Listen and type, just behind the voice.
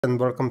And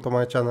welcome to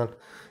my channel.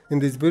 In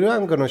this video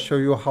I'm gonna show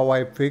you how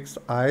I fix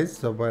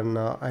eyes when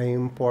I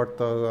import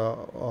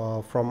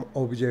from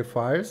OBJ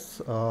files.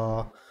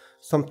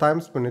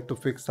 Sometimes we need to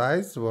fix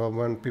eyes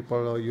when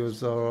people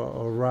use a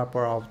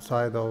wrapper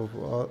outside of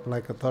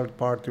like a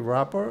third-party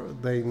wrapper.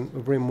 They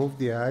remove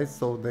the eyes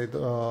so they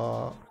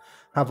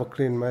have a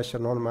clean mesh, a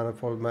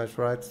non-manifold mesh,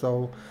 right?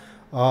 So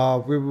I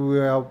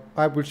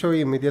will show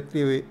you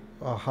immediately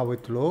how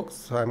it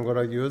looks. I'm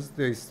gonna use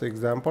this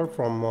example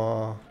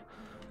from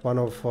one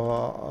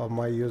of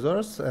my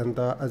users, and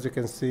as you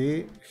can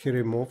see, he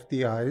removed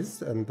the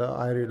eyes and the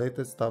eye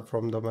related stuff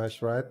from the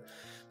mesh, right?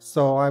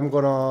 So I'm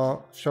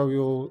gonna show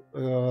you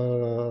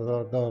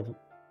the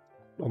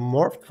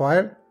morphed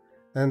file,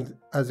 and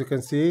as you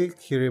can see,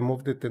 he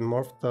removed it in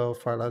morphed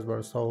file as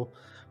well. So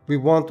we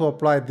want to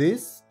apply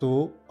this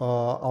to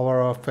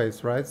our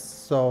face, right?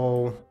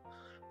 So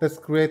let's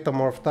create a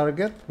morph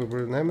target. We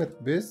will name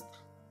it beast.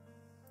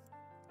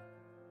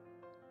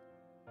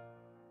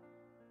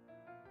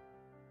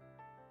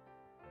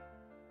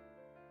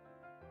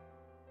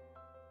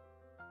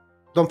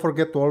 Don't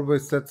forget to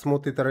always set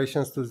smooth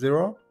iterations to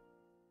 0.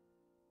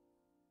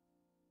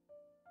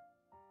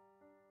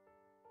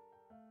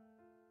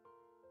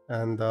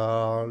 And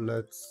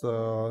let's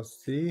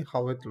see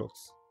how it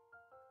looks.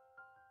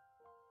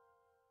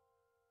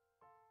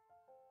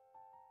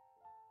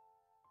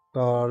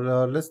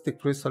 Let's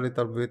decrease a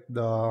little bit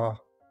the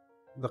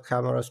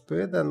camera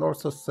speed and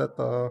also set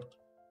a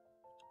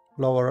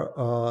lower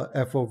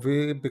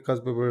FOV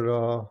because we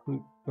will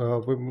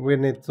we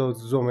need to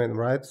zoom in,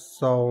 right?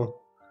 So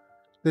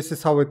this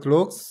is how it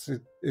looks.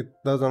 It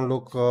doesn't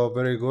look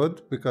very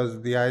good because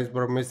the eyes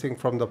were missing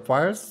from the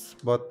files,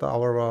 but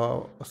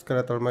our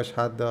skeletal mesh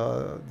had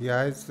the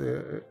eyes.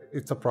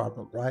 It's a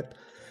problem, right?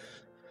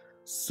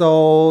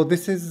 So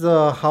this is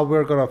how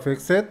we're gonna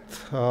fix it.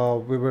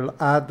 We will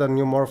add a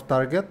new morph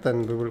target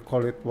and we will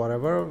call it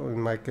whatever.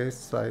 In my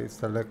case, I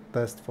select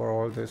test for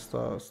all this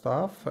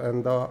stuff,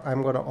 and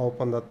I'm gonna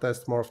open the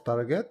test morph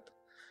target.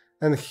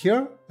 And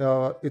here,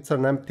 it's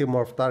an empty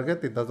morph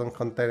target. It doesn't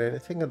contain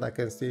anything, and I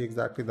can see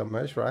exactly the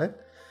mesh, right?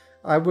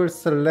 I will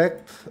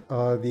select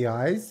the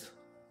eyes,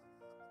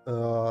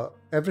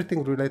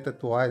 everything related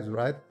to eyes,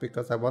 right?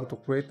 Because I want to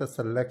create a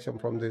selection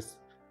from this.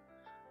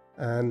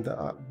 And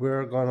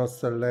we're gonna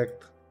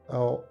select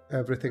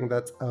everything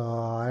that's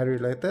eye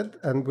related,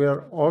 and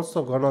we're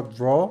also gonna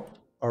draw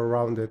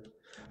around it.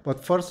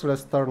 But first,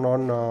 let's turn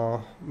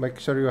on, make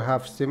sure you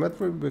have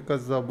symmetry,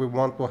 because we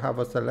want to have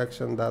a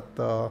selection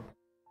that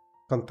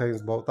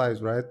contains both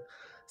eyes, right?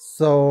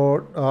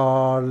 So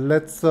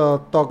let's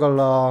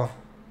toggle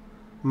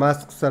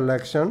mask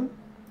selection,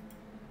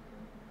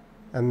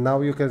 and now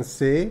you can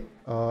see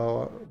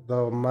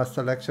the mask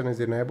selection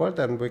is enabled,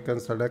 and we can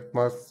select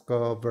mask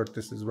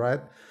vertices, right?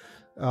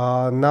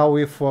 Now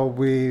if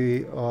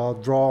we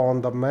draw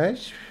on the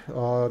mesh,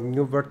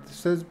 new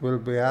vertices will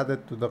be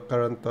added to the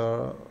current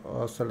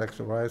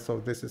selection, right?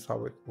 So this is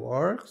how it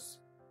works.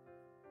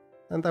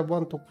 And I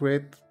want to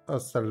create a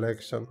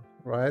selection,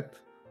 right?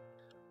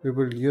 We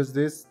will use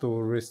this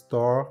to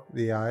restore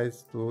the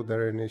eyes to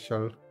their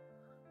initial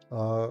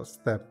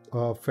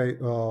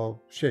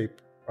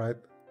shape, right?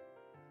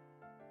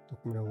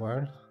 Took me a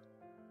while.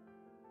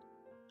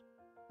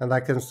 And I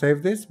can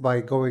save this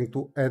by going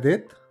to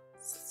edit,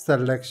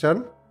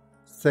 selection,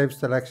 save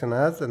selection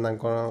as, and I'm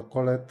gonna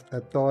call it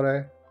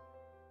Ettore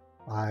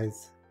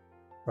eyes,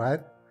 right?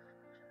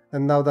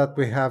 And now that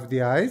we have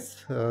the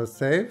eyes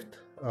saved,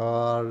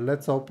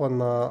 let's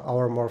open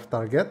our morph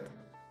target.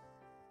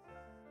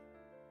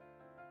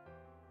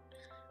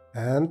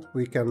 And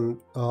we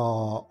can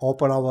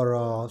open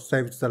our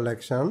saved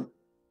selection,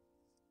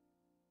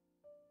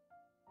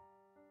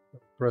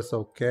 press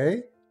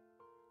OK,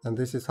 and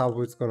this is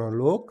how it's gonna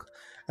look.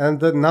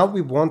 And now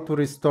we want to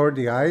restore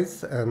the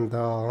eyes and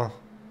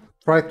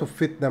try to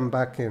fit them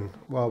back in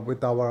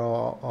with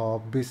our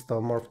beast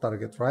morph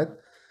target, right?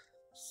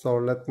 So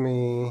let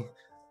me,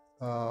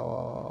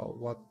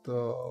 what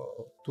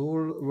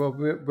tool? Well,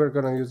 we're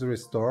gonna use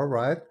restore,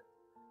 right?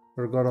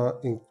 We're gonna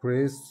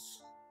increase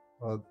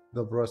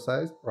the brush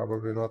size,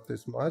 probably not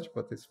this much,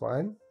 but it's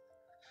fine.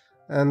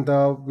 And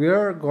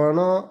we're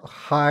gonna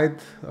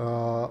hide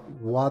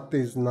what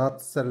is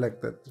not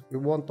selected. We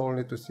want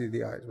only to see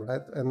the eyes,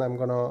 right? And I'm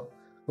gonna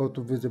go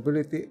to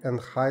visibility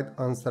and hide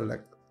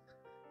unselected.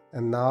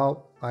 And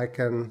now I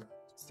can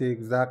see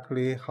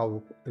exactly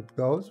how it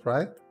goes,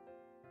 right?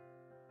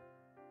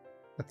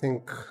 I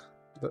think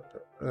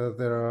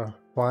they're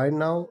fine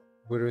now.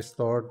 We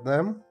restored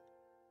them.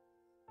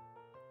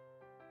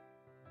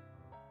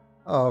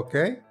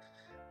 Okay,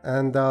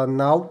 and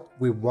now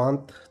we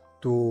want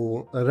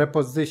to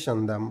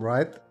reposition them,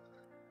 right?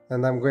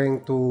 And I'm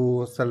going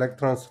to select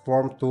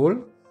transform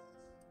tool.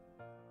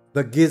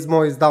 The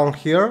gizmo is down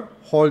here.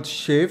 Hold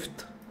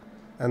shift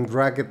and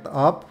drag it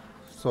up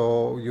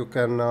so you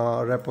can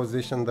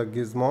reposition the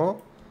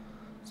gizmo,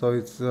 so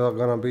it's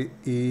gonna be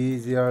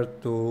easier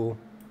to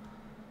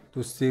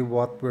see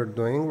what we're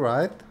doing,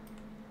 right?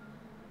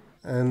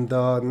 And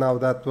now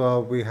that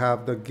we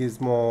have the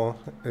gizmo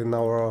in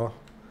our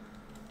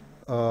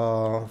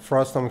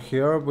from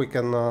here we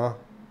can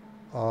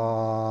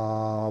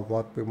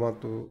what we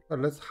want to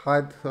let's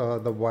hide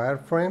the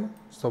wireframe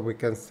so we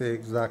can see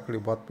exactly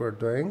what we're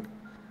doing,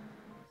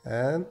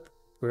 and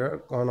we're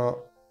gonna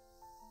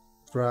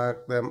drag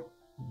them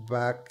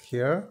back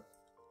here,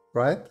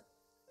 right?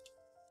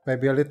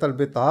 Maybe a little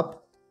bit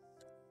up.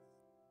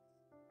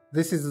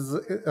 This is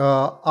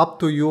up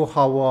to you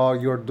how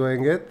you're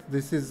doing it.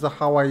 This is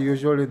how I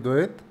usually do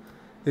it.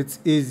 It's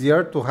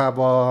easier to have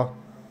a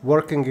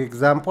working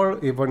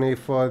example, even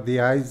if the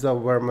eyes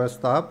were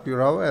messed up, you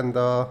know, and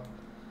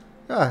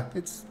yeah,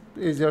 it's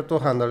easier to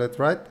handle it,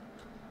 right?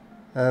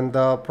 And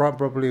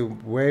probably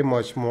way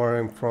much more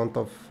in front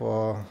of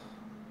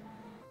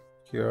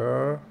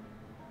here.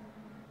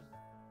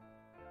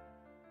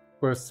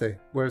 We'll see,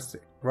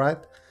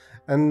 right?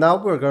 And now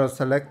we're gonna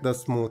select the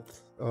smooth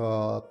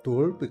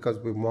tool because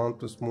we want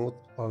to smooth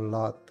a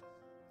lot.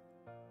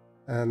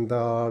 And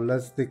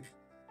let's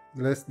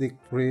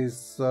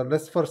decrease,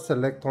 let's first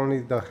select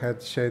only the head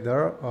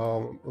shader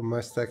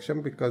mesh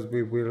section because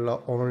we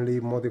will only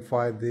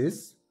modify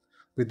this.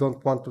 We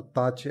don't want to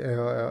touch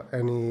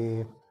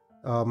any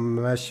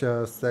mesh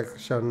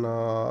section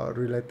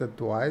related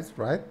to eyes,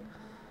 right?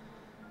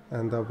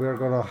 And we're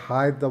gonna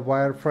hide the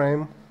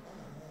wireframe.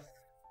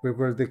 We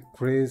will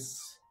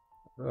decrease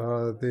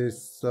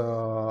this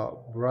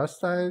brush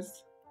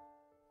size,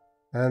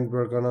 and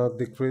we're gonna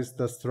decrease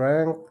the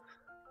strength.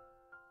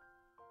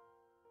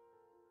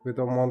 We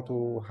don't want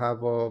to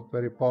have a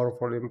very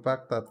powerful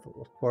impact at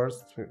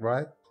first,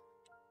 right?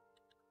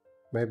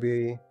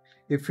 Maybe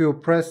if you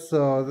press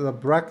the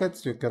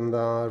brackets, you can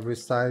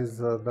resize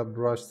the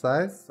brush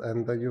size,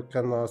 and you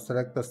can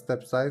select the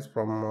step size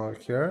from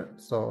here.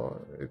 So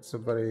it's a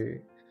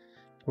very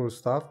cool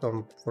stuff.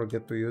 Don't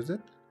forget to use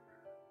it.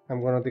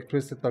 I'm gonna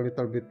decrease it a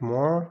little bit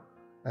more,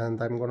 and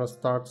I'm gonna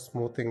start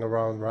smoothing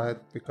around, right?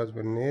 Because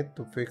we need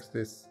to fix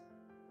this.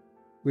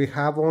 We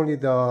have only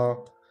the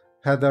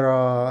head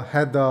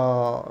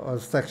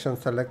section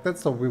selected,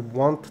 so we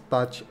won't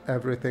touch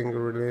everything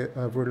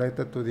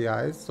related to the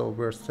eyes, so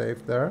we're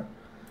safe there.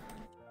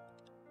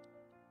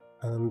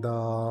 And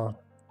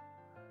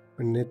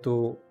we need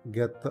to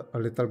get a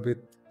little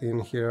bit in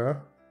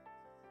here,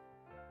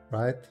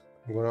 right?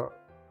 I'm gonna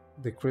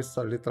decrease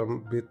a little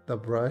bit the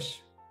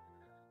brush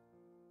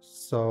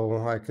so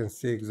I can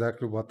see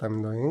exactly what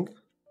I'm doing.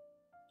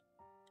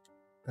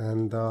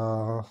 And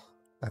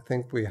I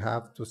think we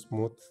have to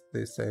smooth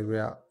this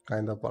area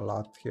kind of a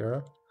lot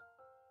here,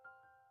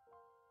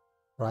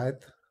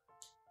 right?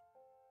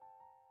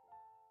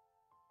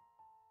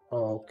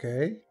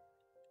 Okay.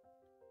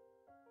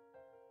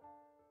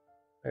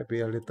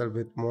 Maybe a little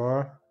bit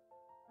more.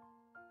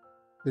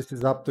 This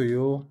is up to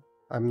you.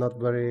 I'm not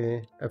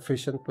very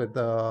efficient with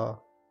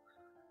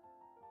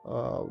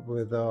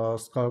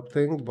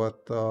sculpting,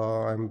 but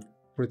I'm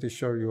pretty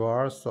sure you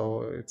are,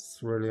 so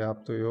it's really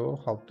up to you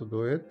how to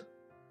do it.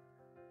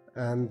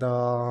 And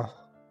I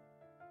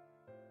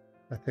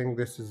think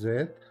this is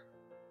it,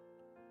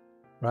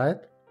 right?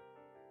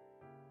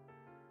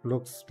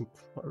 Looks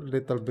a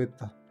little bit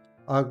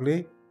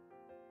ugly,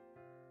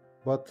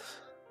 but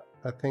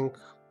I think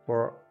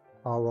for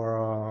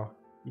our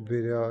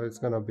video it's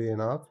gonna be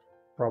enough.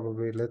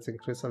 Probably let's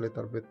increase a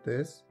little bit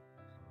this,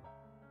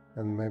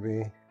 and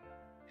maybe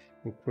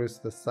increase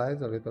the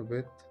size a little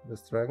bit, the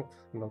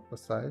strength, not the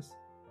size,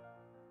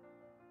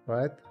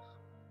 right?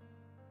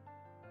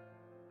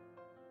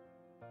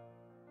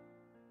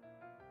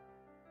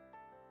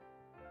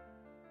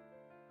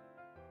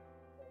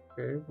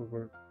 Okay,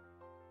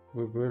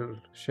 we will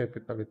shape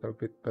it a little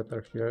bit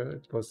better here.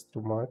 It was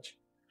too much,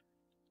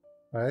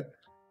 right?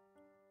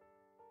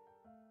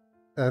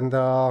 And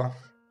yeah,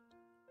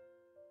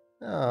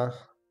 I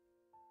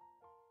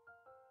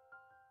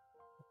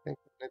think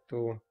we need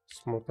to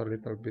smooth a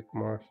little bit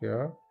more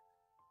here,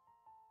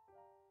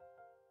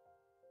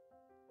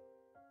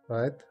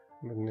 right?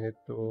 We need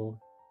to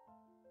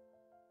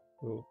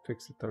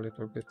fix it a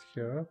little bit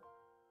here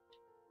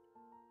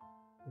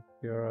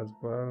as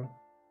well.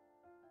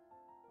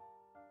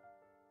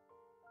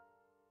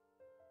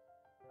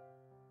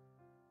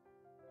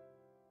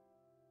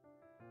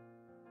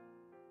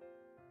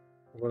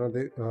 I'm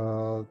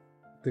gonna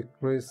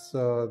decrease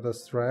the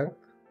strength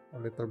a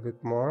little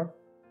bit more.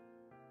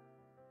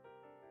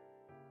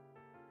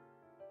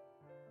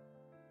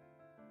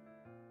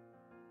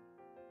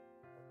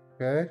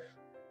 Okay.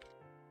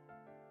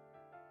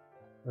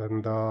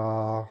 And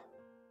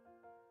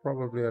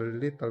probably a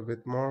little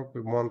bit more.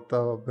 We want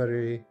a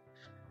very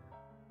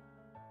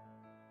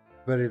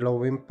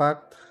low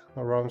impact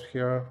around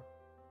here.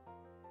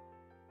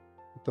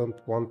 We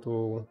don't want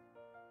to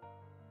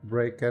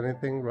break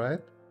anything, right?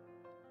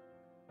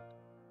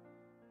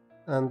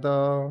 And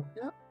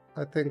yeah,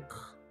 I think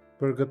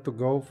we're good to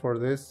go for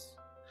this.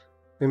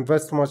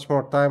 Invest much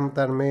more time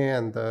than me,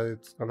 and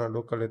it's gonna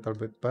look a little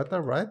bit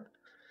better, right?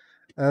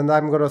 And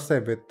I'm gonna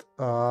save it.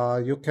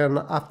 You can,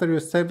 after you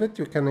save it,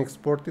 you can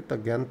export it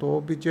again to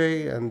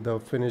OBJ and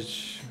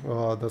finish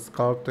the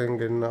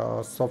sculpting in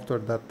software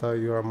that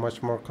you are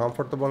much more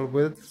comfortable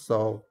with.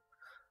 So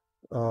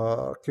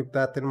keep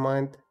that in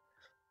mind.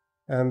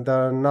 And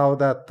now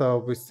that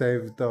we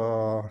saved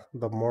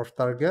the morph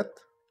target,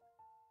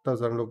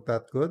 doesn't look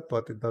that good,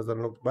 but it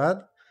doesn't look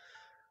bad.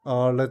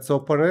 Let's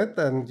open it,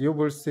 and you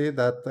will see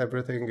that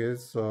everything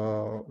is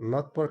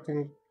not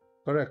working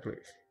correctly,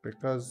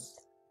 because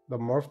the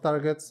morph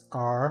targets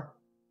are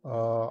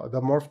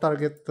the morph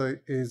target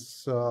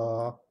is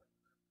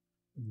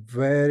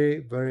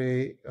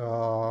very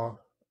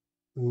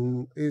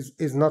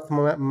is not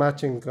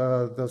matching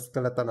the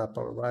skeleton at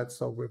all, right?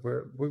 So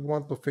we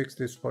want to fix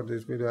this for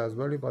this video as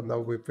well, but now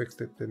we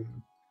fixed it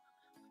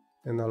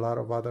in a lot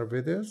of other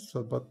videos.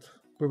 So, but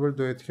we will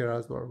do it here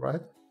as well,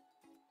 right?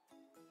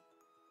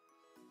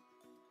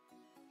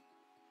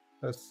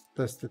 Let's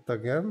test it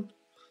again.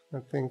 I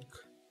think,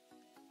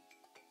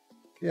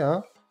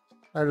 yeah,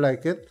 I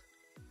like it.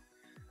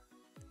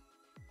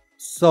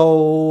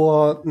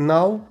 So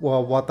now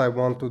what I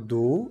want to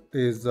do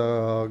is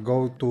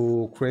go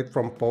to create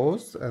from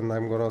pose, and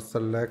I'm gonna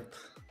select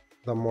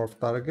the morph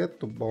target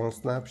to bone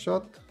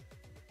snapshot,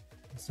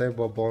 save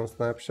a bone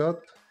snapshot,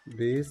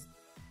 beast,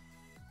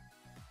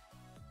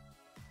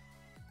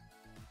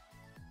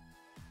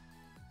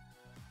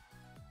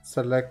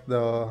 select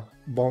the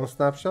bone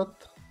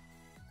snapshot.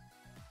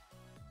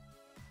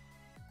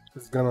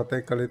 It's gonna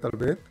take a little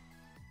bit.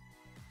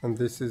 And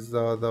this is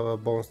the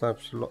bone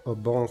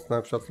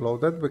snapshot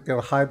loaded. We can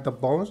hide the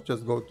bones.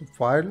 Just go to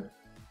File,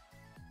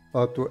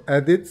 to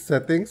Edit,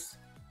 Settings,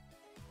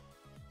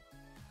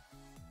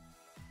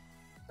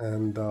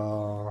 and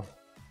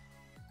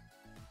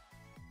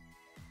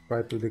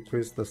try to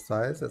decrease the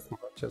size as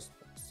much as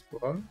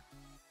possible.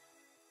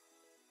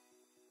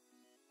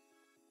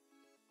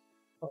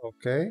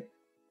 Okay.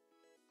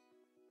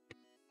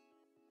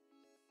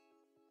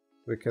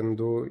 We can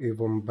do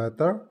even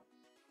better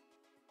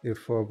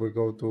if we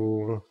go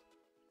to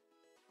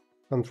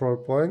control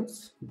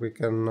points. We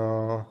can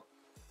I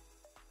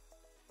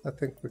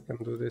think we can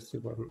do this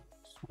even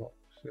small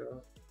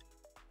here,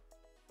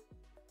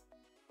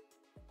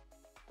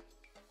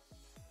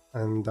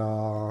 and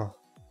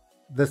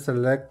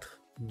deselect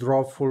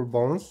draw full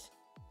bones,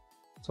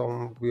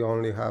 so we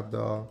only have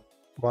the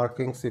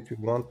markings if you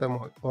want them,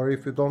 or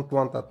if you don't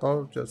want at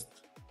all,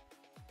 just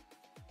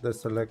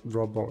deselect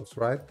draw bones,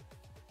 right?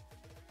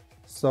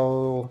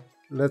 So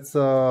let's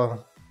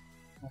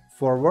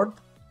forward.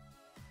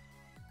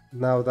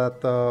 Now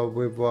that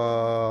we've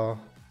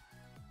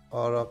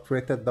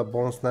created the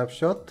bone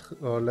snapshot,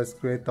 let's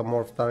create a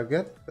morph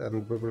target,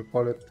 and we will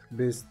call it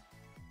beast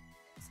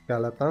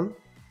skeleton.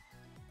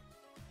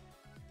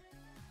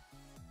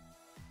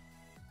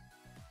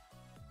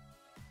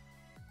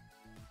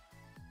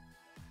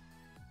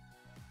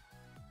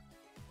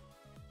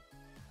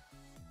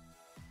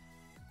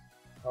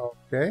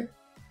 Okay.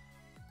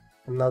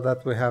 Now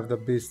that we have the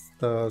beast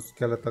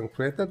skeleton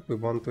created, we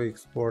want to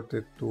export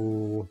it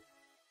to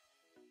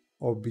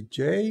OBJ,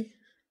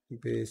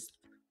 beast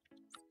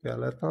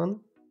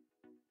skeleton.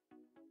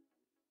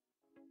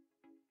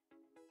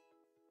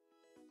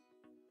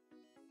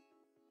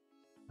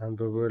 And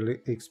we will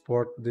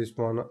export this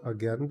one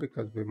again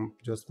because we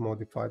just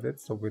modified it,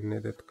 so we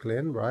need it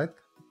clean, right?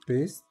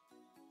 Beast.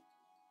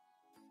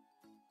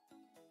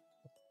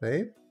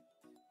 Save.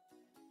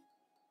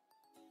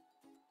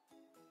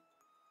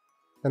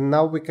 And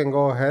now we can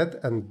go ahead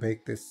and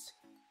bake this.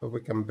 So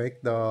we can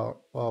bake the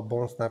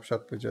bone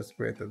snapshot we just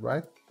created,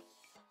 right?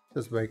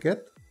 Just bake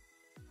it.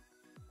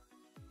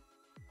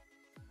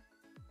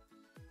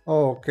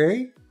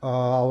 Okay,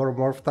 our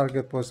morph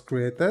target was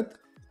created,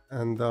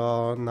 and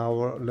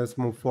now let's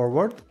move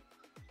forward.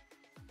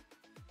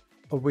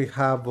 We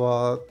have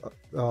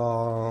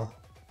the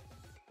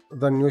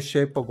new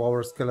shape of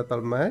our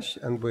skeletal mesh,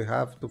 and we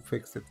have to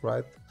fix it,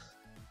 right?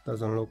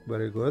 Doesn't look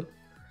very good.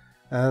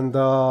 And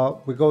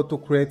we go to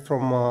create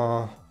from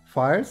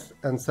files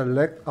and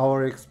select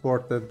our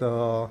exported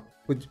the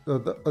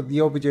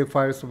OBJ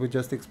files we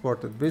just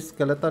exported. This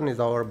skeleton is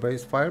our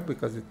base file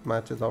because it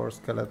matches our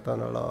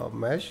skeletal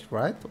mesh,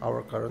 right?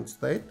 Our current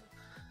state.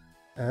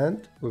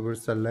 And we will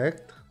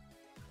select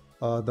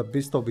the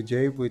beast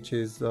OBJ, which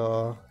is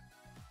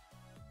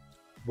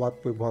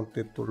what we want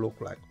it to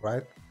look like,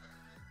 right?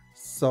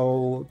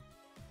 So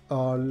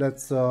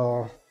let's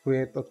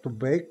create a to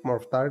bake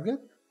morph target.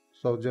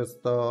 So just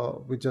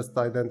we just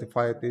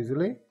identify it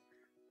easily,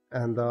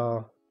 and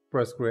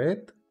press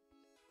create.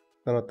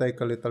 Gonna take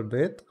a little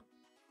bit.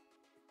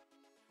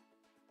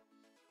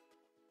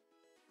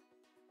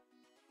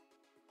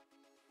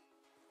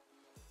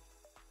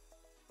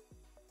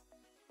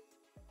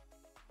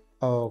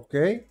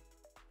 Okay,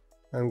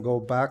 and go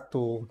back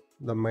to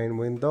the main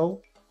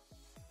window,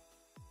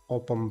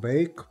 open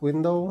bake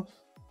window,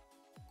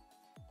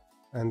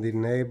 and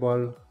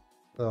enable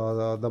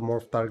the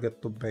morph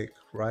target to bake,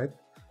 right?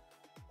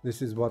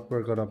 This is what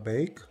we're gonna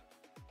bake.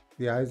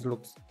 The eyes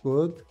looks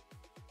good.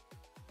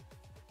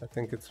 I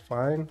think it's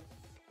fine.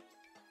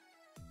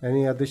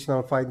 Any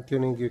additional fine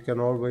tuning, you can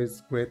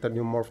always create a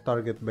new morph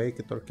target, bake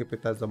it, or keep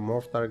it as a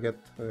morph target.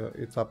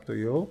 It's up to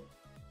you.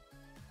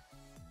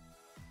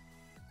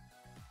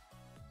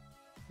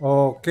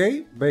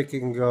 Okay,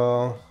 baking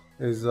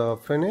is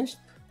finished,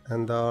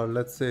 and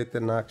let's see it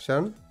in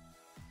action.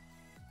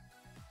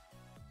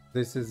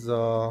 This is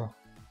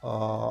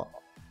our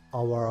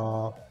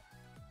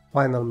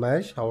final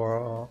mesh,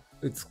 our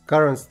its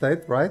current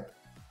state, right?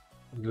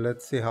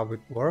 Let's see how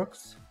it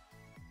works.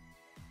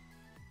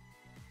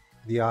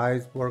 The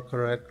eyes work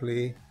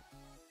correctly.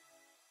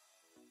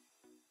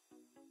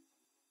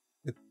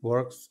 It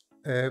works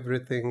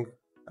everything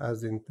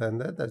as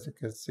intended, as you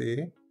can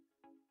see.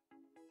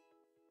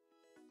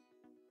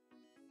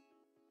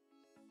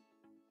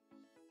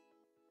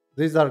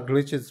 These are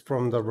glitches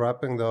from the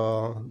wrapping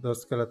the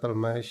skeletal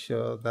mesh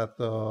that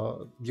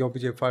the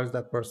OBJ files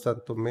that were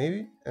sent to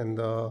me, and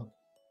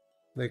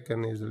they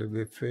can easily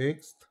be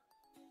fixed.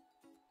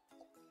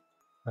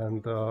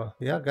 And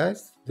yeah,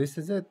 guys, this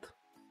is it.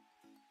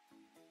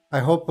 I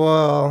hope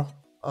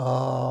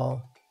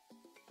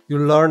you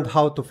learned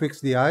how to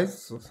fix the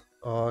eyes.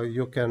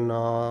 You can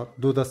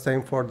do the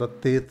same for the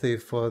teeth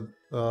if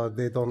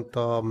they don't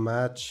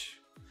match.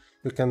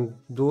 You can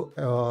do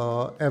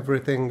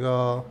everything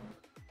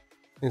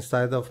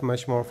inside of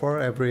Mesh Morpher,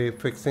 every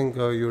fixing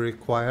you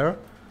require.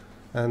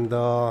 And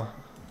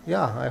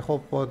yeah, I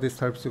hope this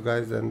helps you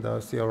guys,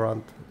 and see you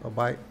around.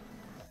 Bye.